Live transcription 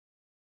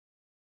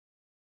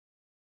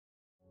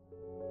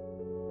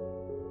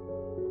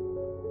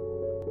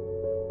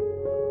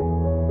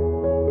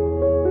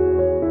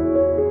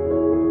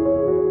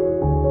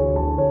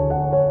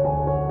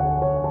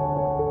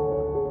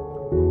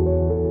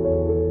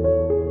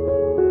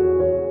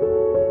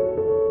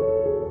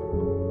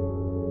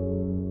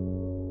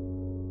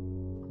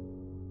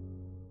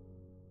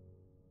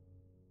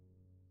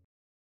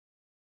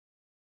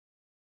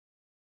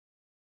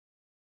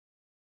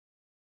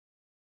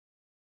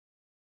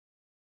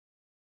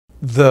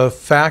The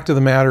fact of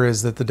the matter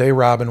is that the day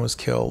Robin was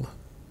killed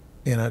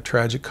in a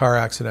tragic car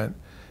accident,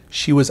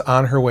 she was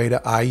on her way to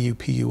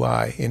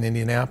IUPUI in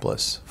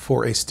Indianapolis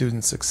for a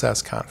student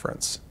success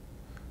conference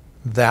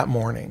that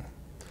morning.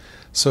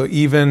 So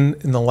even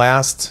in the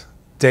last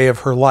day of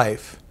her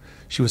life,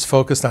 she was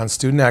focused on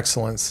student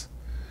excellence,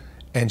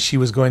 and she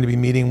was going to be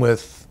meeting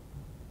with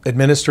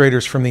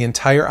administrators from the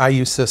entire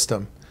IU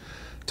system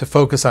to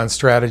focus on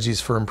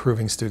strategies for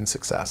improving student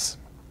success.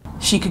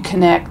 She could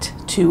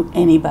connect to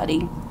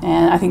anybody,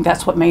 and I think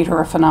that's what made her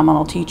a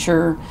phenomenal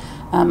teacher,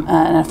 and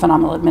a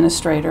phenomenal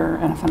administrator,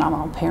 and a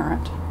phenomenal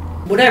parent.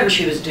 Whatever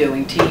she was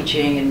doing,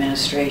 teaching,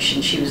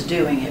 administration, she was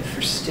doing it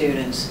for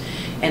students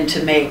and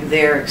to make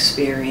their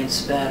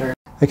experience better.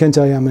 I can't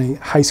tell you how many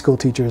high school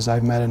teachers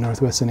I've met in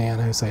Northwest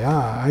Indiana who say,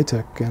 I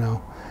took,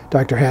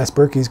 Dr. Hass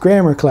Birky's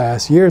grammar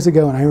class years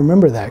ago, and I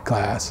remember that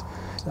class.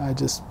 I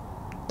just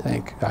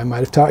think, I might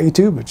have taught you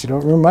too, but you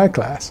don't remember my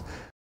class.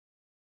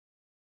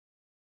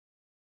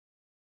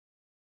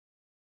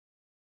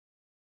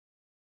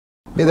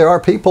 I mean, there are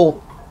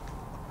people,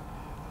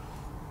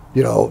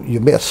 you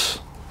miss.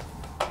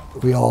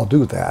 We all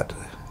do that.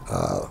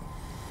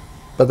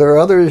 But there are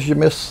others you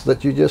miss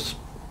that you just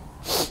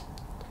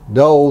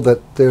know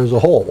that there's a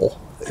hole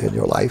in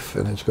your life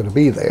and it's going to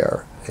be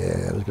there,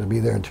 and it's going to be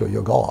there until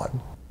you're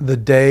gone. The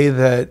day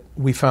that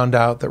we found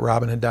out that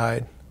Robin had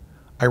died,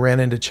 I ran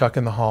into Chuck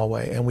in the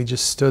hallway, and we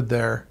just stood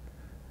there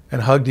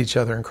and hugged each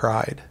other and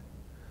cried,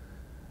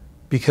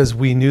 because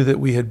we knew that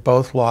we had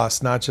both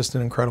lost not just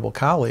an incredible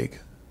colleague,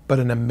 but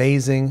an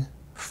amazing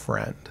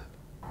friend.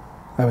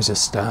 I was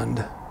just stunned.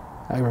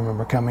 I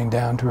remember coming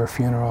down to her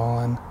funeral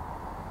and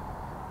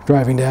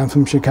driving down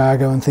from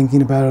Chicago and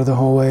thinking about her the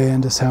whole way,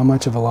 and just how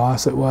much of a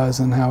loss it was,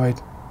 and how I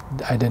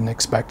didn't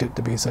expect it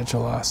to be such a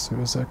loss. It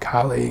was a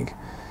colleague,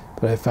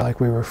 but I felt like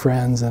we were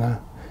friends in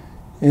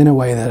a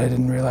way that I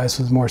didn't realize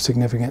was more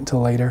significant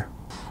till later.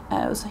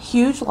 It was a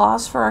huge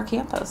loss for our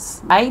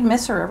campus. I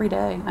miss her every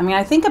day. I mean,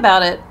 I think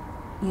about it,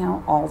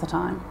 all the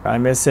time. I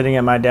miss sitting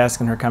at my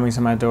desk and her coming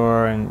to my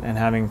door and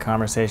having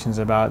conversations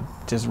about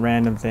just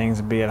random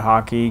things, be it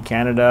hockey,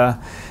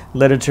 Canada,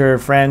 literature,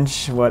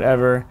 French,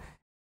 whatever.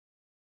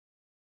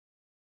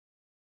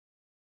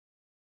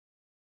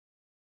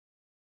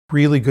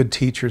 Really good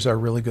teachers are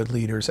really good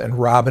leaders, and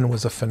Robin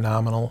was a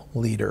phenomenal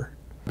leader.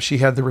 She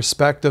had the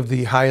respect of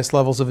the highest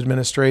levels of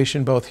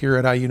administration, both here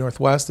at IU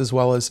Northwest as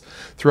well as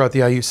throughout the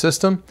IU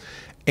system,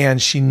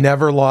 and she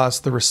never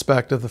lost the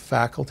respect of the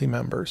faculty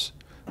members.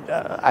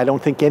 I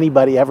don't think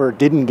anybody ever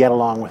didn't get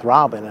along with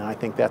Robin, and I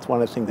think that's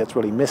one of the things that's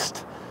really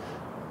missed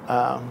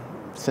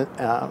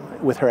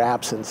with her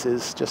absence,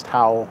 is just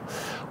how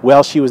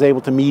well she was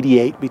able to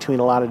mediate between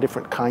a lot of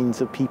different kinds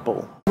of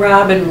people.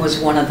 Robin was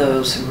one of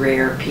those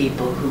rare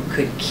people who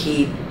could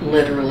keep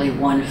literally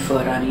one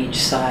foot on each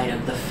side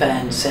of the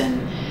fence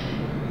and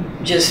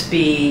just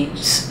be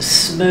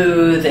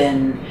smooth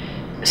and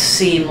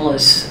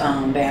seamless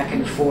back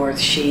and forth.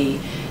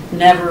 She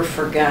never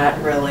forgot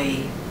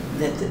really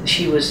that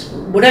she was,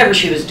 whatever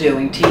she was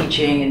doing,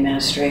 teaching,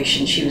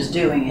 administration, she was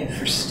doing it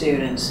for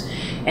students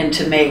and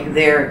to make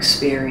their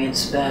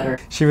experience better.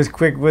 She was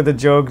quick with a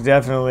joke,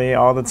 definitely,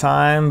 all the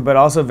time, but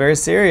also very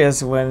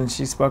serious. When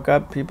she spoke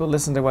up, people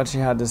listened to what she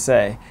had to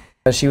say.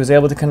 She was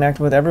able to connect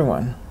with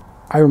everyone.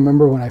 I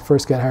remember when I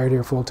first got hired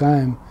here full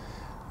time,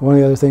 one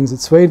of the other things that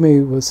swayed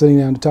me was sitting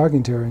down to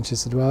talking to her, and she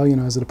said, well,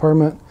 as a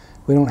department,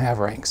 we don't have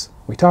ranks.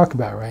 We talk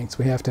about ranks,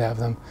 we have to have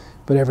them,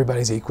 but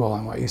everybody's equal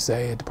on what you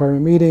say at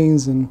department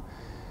meetings and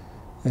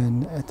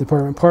at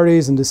department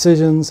parties and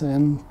decisions,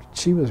 and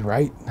she was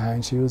right. I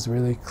mean, she was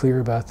really clear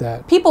about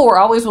that. People were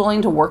always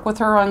willing to work with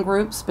her on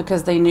groups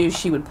because they knew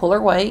she would pull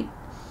her weight,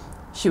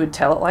 she would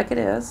tell it like it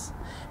is,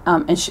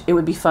 and it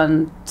would be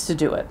fun to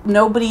do it.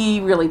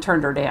 Nobody really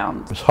turned her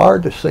down. It's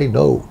hard to say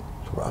no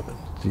to Robin.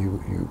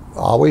 You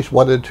always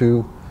wanted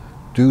to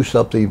do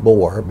something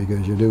more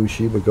because you knew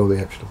she would go the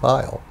extra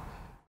mile.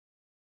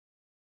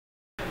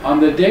 On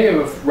the day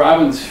of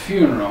Robin's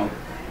funeral,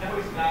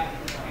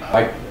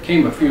 I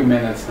came a few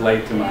minutes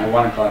late to my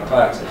 1 o'clock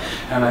class,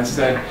 and I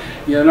said,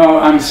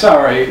 I'm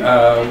sorry,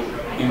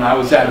 I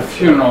was at a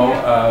funeral,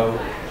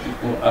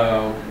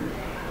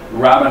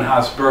 Robin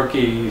Hass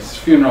Birky's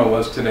funeral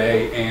was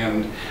today,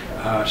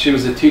 and she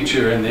was a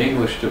teacher in the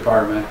English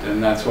department,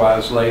 and that's why I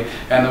was late.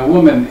 And a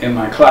woman in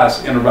my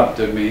class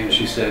interrupted me, and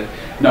she said,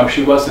 no,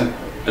 she wasn't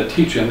a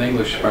teacher in the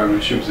English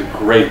department, she was a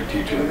great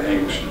teacher in the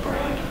English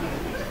department.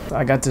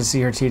 I got to see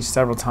her teach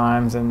several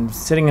times, and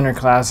sitting in her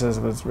classes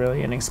was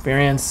really an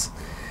experience.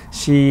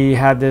 She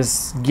had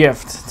this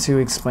gift to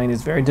explain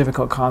these very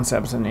difficult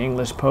concepts in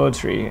English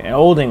poetry,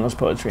 old English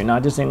poetry,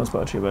 not just English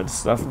poetry, but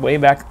stuff way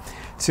back,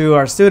 to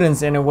our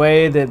students in a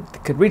way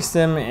that could reach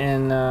them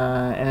and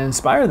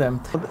inspire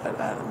them.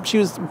 She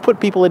was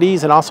put people at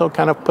ease and also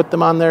kind of put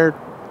them on their,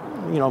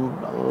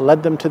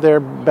 led them to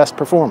their best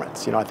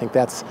performance. I think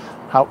that's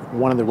how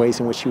one of the ways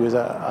in which she was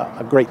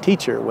a great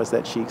teacher, was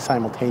that she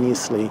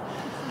simultaneously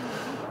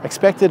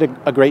expected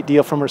a great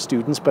deal from her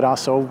students, but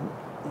also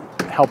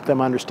helped them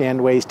understand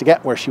ways to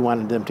get where she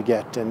wanted them to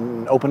get,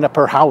 and opened up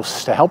her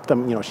house to help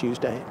them. She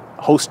used to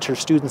host her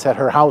students at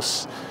her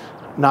house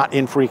not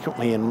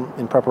infrequently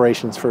in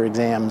preparations for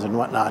exams and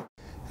whatnot.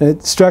 And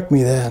it struck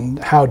me then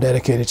how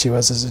dedicated she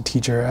was as a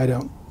teacher. I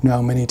don't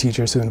know many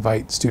teachers who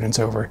invite students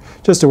over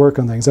just to work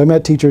on things. I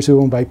met teachers who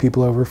will invite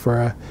people over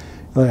for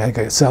like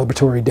a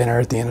celebratory dinner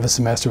at the end of a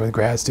semester with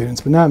grad students,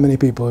 but not many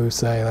people who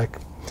say, like,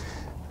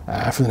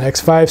 for the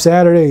next 5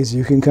 Saturdays,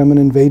 you can come and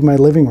invade my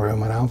living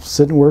room and I'll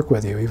sit and work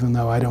with you, even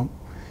though I don't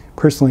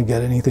personally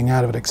get anything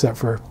out of it except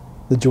for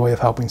the joy of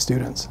helping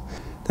students.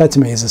 That to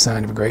me is a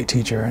sign of a great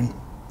teacher and,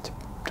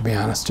 to be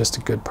honest, just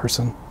a good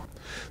person.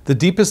 The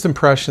deepest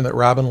impression that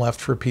Robin left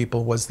for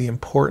people was the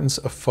importance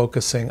of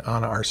focusing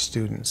on our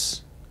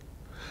students.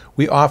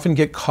 We often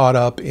get caught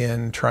up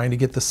in trying to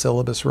get the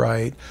syllabus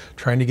right,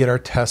 trying to get our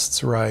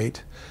tests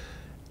right,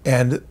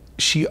 and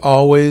she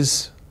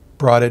always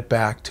brought it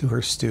back to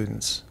her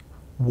students.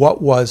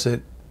 What was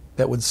it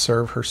that would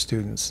serve her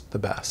students the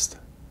best?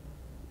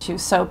 She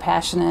was so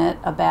passionate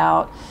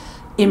about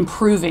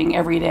improving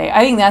every day.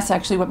 I think that's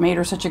actually what made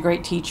her such a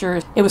great teacher.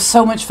 It was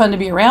so much fun to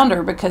be around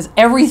her because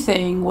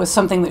everything was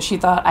something that she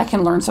thought, I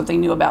can learn something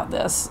new about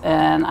this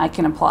and I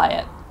can apply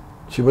it.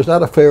 She was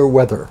not a fair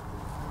weather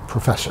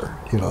professor,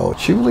 you know.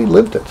 She really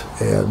lived it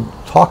and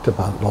talked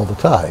about it all the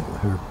time.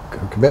 Her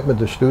commitment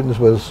to students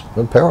was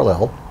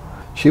unparalleled.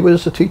 She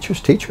was a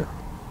teacher's teacher,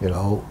 you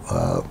know.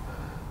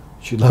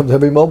 She loved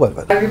every moment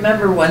of it. I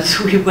remember once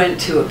we went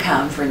to a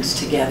conference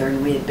together,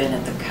 and we had been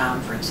at the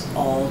conference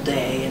all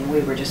day, and we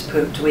were just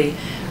pooped. We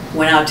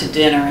went out to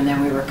dinner, and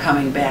then we were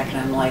coming back, and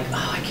I'm like,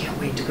 oh, I can't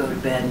wait to go to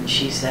bed. And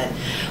she said,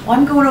 well,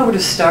 I'm going over to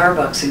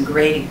Starbucks and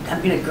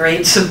I'm going to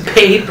grade some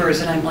papers.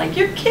 And I'm like,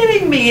 you're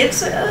kidding me.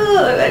 It's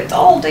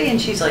all day.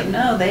 And she's like,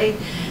 no, they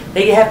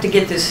have to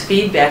get this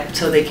feedback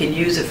so they can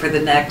use it for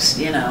the next,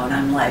 you know. And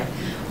I'm like,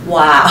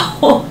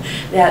 wow.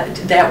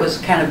 that was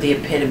kind of the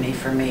epitome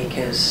for me,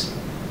 because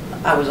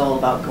I was all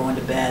about going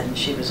to bed, and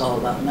she was all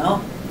about,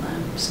 no,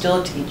 I'm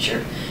still a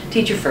teacher.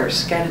 Teacher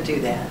first, got to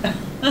do that.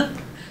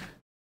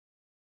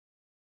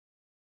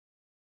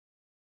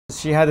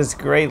 She had this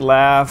great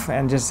laugh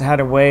and just had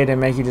a way to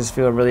make you just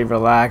feel really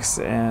relaxed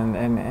and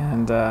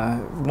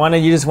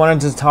you just wanted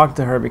to talk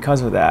to her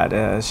because of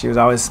that. She was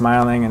always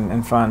smiling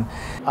and fun.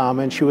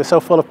 And she was so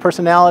full of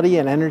personality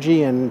and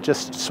energy and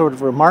just sort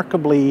of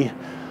remarkably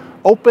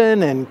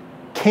open and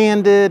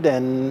candid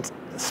and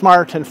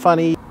smart and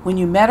funny. When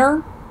you met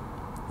her,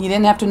 you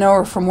didn't have to know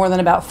her for more than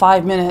about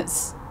 5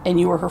 minutes and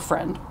you were her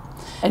friend.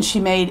 And she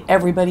made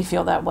everybody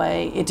feel that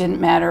way. It didn't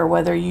matter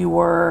whether you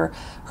were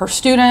her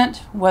student,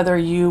 whether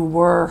you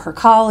were her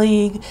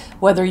colleague,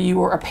 whether you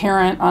were a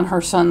parent on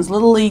her son's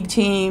Little League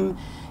team.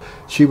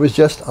 She was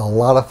just a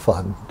lot of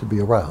fun to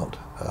be around.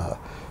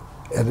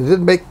 And it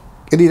didn't make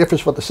any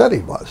difference what the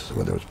setting was,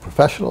 whether it was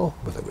professional,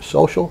 whether it was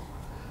social.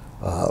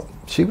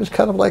 She was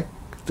kind of like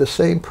the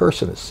same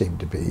person, it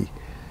seemed to be,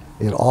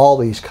 in all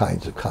these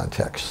kinds of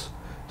contexts.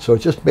 So it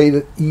just made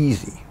it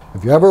easy.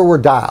 If you ever were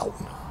down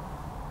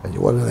and you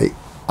wanted to be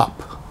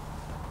up,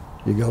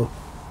 you go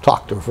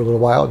talk to her for a little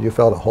while and you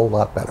felt a whole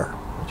lot better,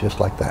 just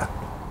like that.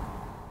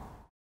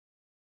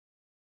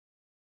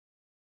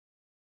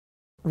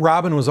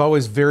 Robin was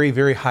always very,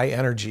 very high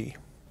energy.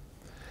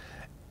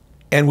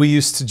 And we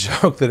used to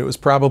joke that it was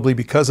probably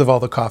because of all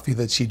the coffee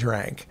that she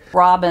drank.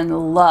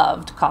 Robin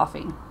loved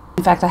coffee.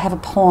 In fact, I have a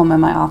poem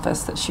in my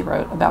office that she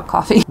wrote about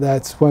coffee.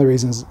 That's one of the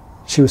reasons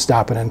she was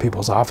stopping in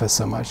people's office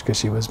so much, because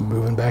she was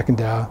moving back and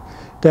down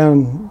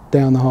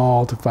the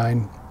hall to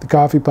find the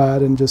coffee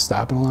pot and just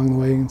stopping along the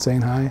way and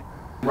saying hi.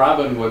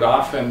 Robin would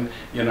often,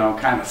 you know,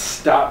 kind of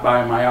stop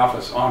by my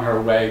office on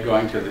her way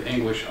going to the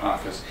English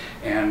office,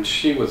 and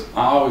she was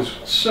always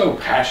so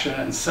passionate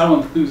and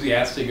so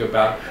enthusiastic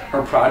about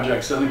her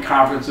projects and the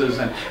conferences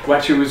and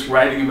what she was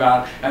writing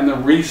about and the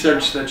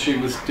research that she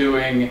was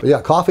doing. But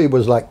yeah, coffee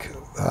was like,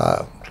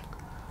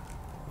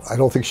 I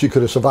don't think she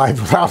could have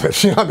survived without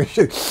it. You know, I mean,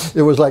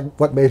 it was like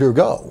what made her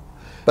go.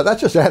 But that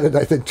just added,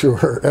 I think, to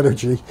her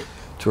energy,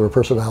 to her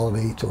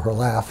personality, to her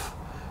laugh,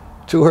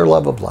 to her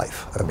love of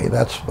life. I mean,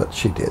 that's what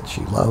she did.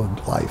 She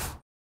loved life.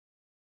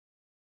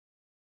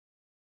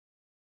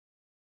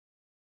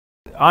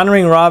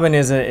 Honoring Robin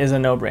is a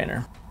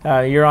no-brainer.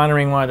 You're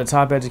honoring one of the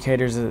top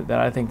educators that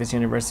I think this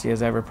university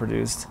has ever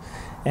produced,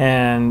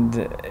 and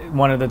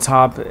one of the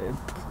top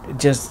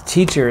just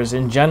teachers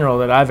in general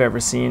that I've ever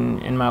seen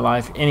in my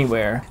life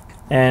anywhere.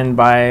 And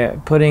by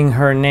putting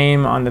her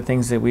name on the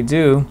things that we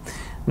do,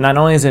 not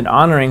only is it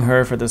honoring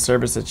her for the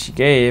service that she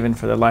gave and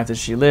for the life that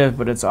she lived,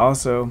 but it's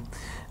also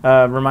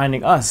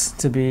reminding us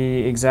to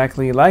be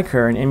exactly like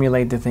her and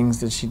emulate the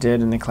things that she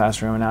did in the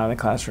classroom and out of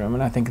the classroom,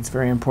 and I think it's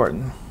very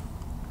important.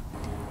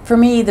 For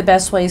me, the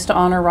best ways to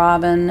honor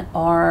Robin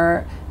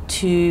are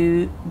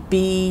to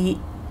be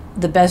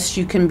the best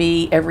you can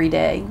be every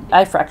day.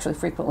 I actually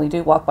frequently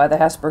do walk by the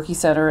Hass Birky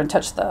Center and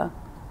touch the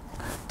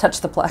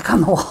plaque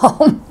on the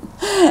wall.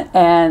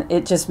 And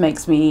it just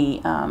makes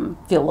me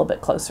feel a little bit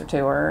closer to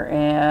her.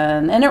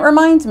 And it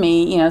reminds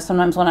me, you know,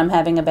 sometimes when I'm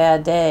having a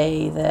bad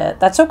day,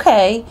 that's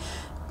okay,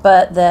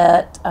 but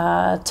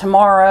that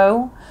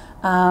tomorrow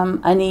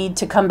I need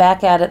to come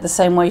back at it the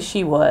same way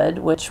she would,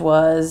 which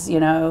was, you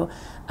know,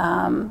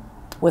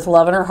 with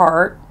love in her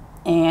heart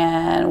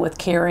and with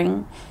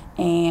caring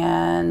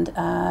and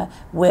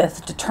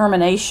with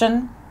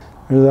determination.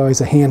 There's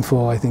always a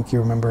handful, I think you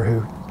remember,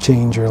 who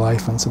change your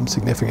life in some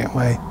significant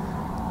way.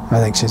 I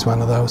think she's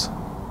one of those.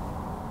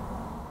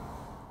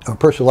 A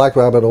person like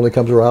Robin only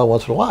comes around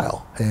once in a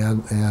while,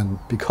 and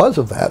because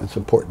of that, it's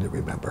important to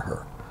remember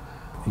her.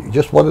 You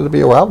just wanted to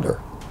be around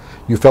her.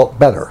 You felt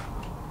better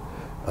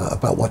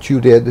about what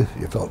you did.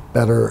 You felt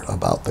better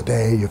about the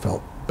day. You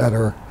felt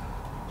better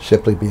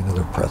simply being in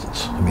her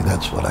presence. I mean,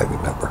 that's what I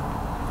remember.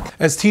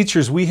 As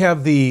teachers, we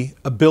have the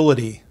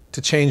ability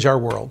to change our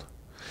world.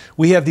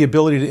 We have the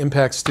ability to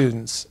impact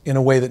students in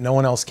a way that no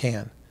one else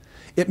can.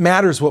 It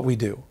matters what we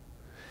do.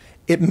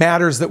 It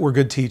matters that we're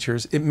good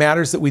teachers. It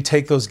matters that we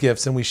take those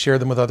gifts and we share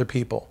them with other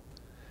people.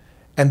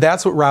 And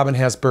that's what Robin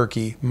Hass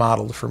Birky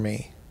modeled for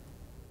me.